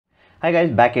Hi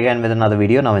guys, back again with another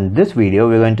video. Now in this video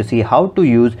we're going to see how to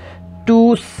use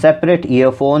two separate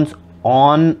earphones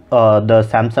on the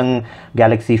Samsung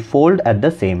Galaxy Fold at the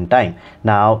same time.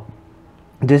 Now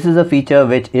this is a feature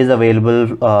which is available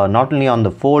not only on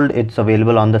the Fold, it's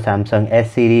available on the Samsung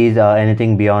S series,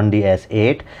 anything beyond the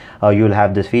S8 you will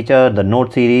have this feature. The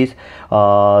Note series,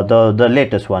 the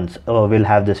latest ones will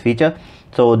have this feature.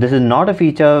 So this is not a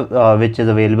feature which is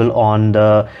available on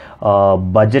the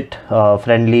budget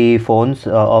friendly phones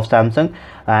of Samsung,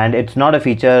 and it's not a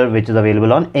feature which is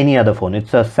available on any other phone.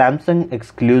 It's a Samsung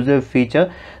exclusive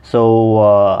feature. So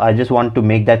I just want to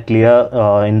make that clear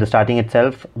in the starting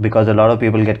itself, because a lot of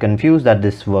people get confused that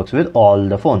this works with all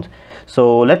the phones.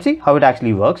 So let's see how it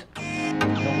actually works.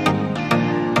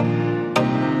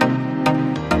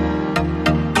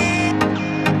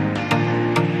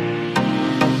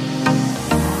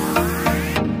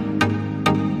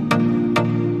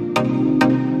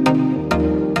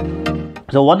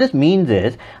 So what this means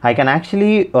is I can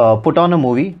actually put on a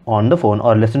movie on the phone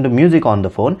or listen to music on the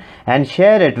phone and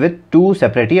share it with two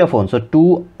separate earphones. So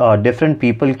two different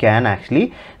people can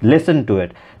actually listen to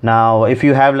it. Now if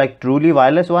you have like truly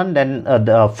wireless one, then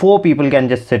the four people can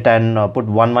just sit and put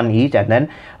one each and then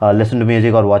listen to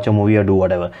music or watch a movie or do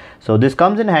whatever. So this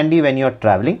comes in handy when you're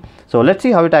traveling. So let's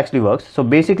see how it actually works. So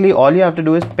basically all you have to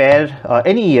do is pair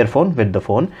any earphone with the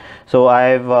phone. So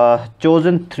I've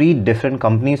chosen three different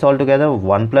companies altogether: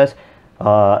 OnePlus,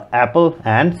 Apple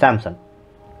and Samsung.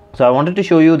 So I wanted to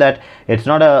show you that it's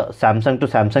not a Samsung to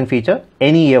Samsung feature.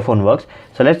 Any earphone works.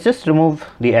 So let's just remove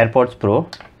the AirPods Pro.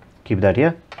 Keep that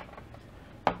here.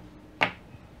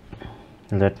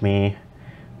 Let me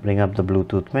bring up the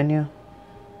Bluetooth menu.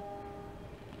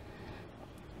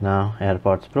 Now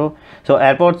AirPods Pro. So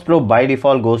AirPods Pro by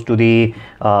default goes to the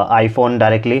iPhone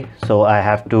directly. So I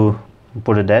have to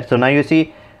put it there. So now you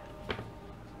see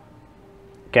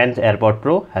Ken's AirPod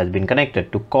Pro has been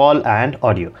connected to call and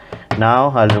audio.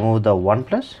 Now I'll remove the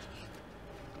OnePlus.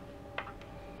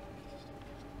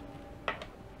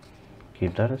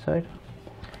 Keep that aside.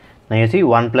 Now you see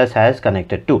OnePlus has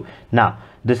connected too. Now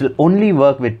this will only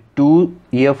work with two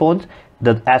earphones.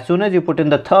 As soon as you put in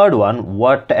the third one,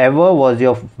 whatever was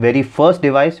your very first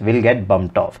device will get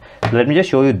bumped off. So let me just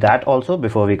show you that also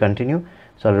before we continue.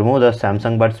 So I'll remove the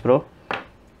Samsung Buds Pro.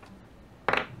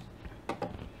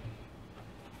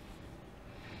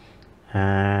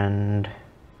 And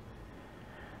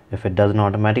if it doesn't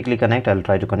automatically connect, I'll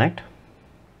try to connect.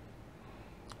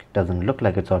 It doesn't look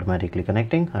like it's automatically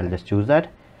connecting. I'll just choose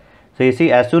that. So you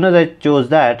see, as soon as I chose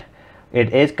that,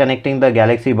 it is connecting the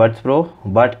Galaxy Buds Pro,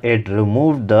 but it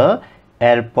removed the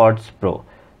AirPods Pro.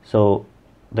 So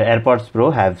the AirPods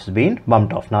Pro has been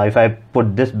bumped off. Now if I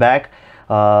put this back,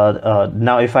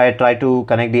 now if I try to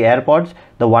connect the AirPods,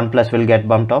 the OnePlus will get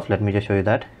bumped off. Let me just show you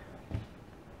that.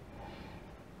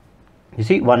 You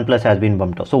see, OnePlus has been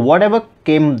bumped off. So whatever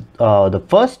came the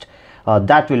first,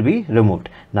 that will be removed.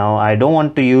 Now I don't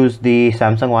want to use the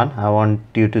Samsung one. I want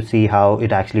you to see how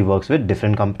it actually works with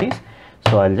different companies.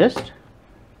 So I'll just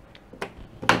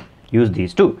use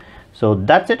these two. So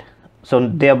that's it. So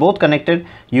they are both connected.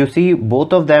 You see,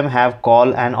 both of them have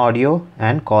call and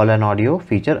audio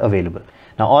feature available.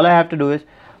 Now all I have to do is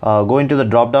go into the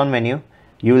drop down menu.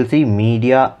 You will see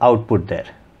media output there.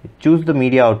 Choose the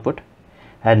media output,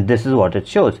 and this is what it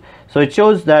shows. So it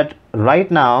shows that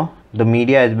right now the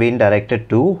media has been directed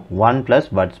to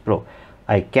OnePlus Buds Pro.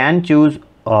 I can choose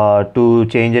to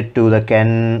change it to the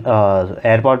Ken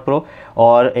AirPod Pro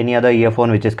or any other earphone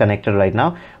which is connected right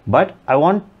now, but I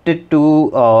want it to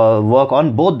work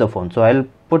on both the phones. So I'll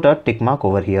put a tick mark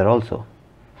over here also,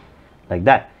 like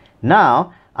that.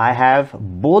 Now I have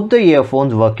both the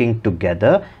earphones working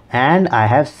together, and I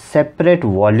have separate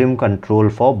volume control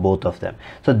for both of them.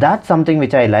 So that's something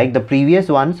which I like. The previous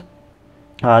ones,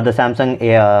 the Samsung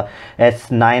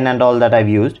S9 and all that I've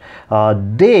used,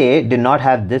 they did not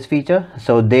have this feature.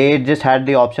 So they just had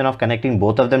the option of connecting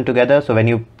both of them together. So when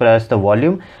you press the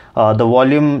volume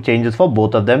changes for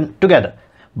both of them together.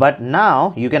 But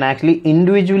now you can actually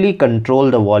individually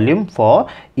control the volume for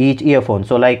each earphone.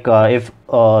 So like if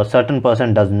a certain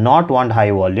person does not want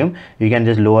high volume, you can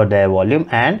just lower their volume,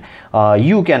 and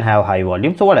you can have high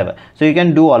volume, so whatever. So you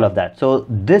can do all of that. So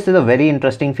this is a very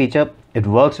interesting feature. It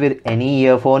works with any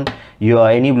earphone,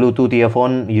 any Bluetooth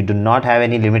earphone. You do not have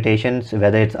any limitations,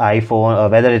 whether it's iPhone or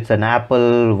whether it's an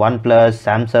Apple, OnePlus,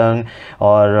 Samsung,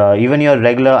 or even your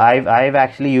regular. I've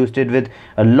actually used it with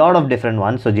a lot of different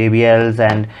ones, so JBLs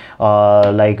and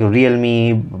like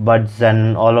Realme Buds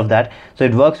and all of that. So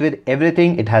it works with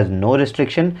everything. It has no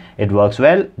restriction. It works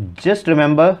well. Just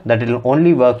remember that it will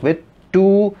only work with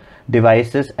two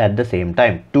devices at the same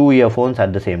time, 2 earphones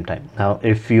at the same time. Now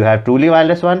if you have truly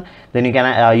wireless one, then you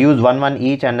can use one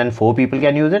each, and then 4 people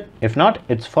can use it. If not,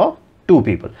 it's for 2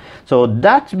 people. So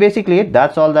that's basically it.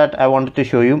 That's all that I wanted to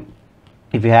show you.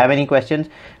 If you have any questions,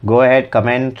 go ahead,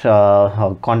 comment,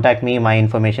 contact me. My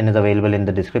information is available in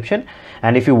the description.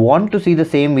 And if you want to see the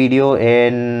same video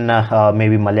in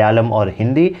maybe Malayalam or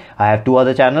Hindi, I have 2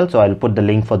 other channels, so I'll put the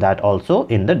link for that also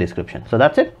in the description. So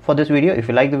that's it for this video. If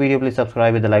you like the video, please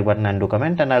subscribe with the like button and do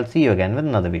comment, and I'll see you again with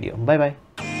another video. Bye bye.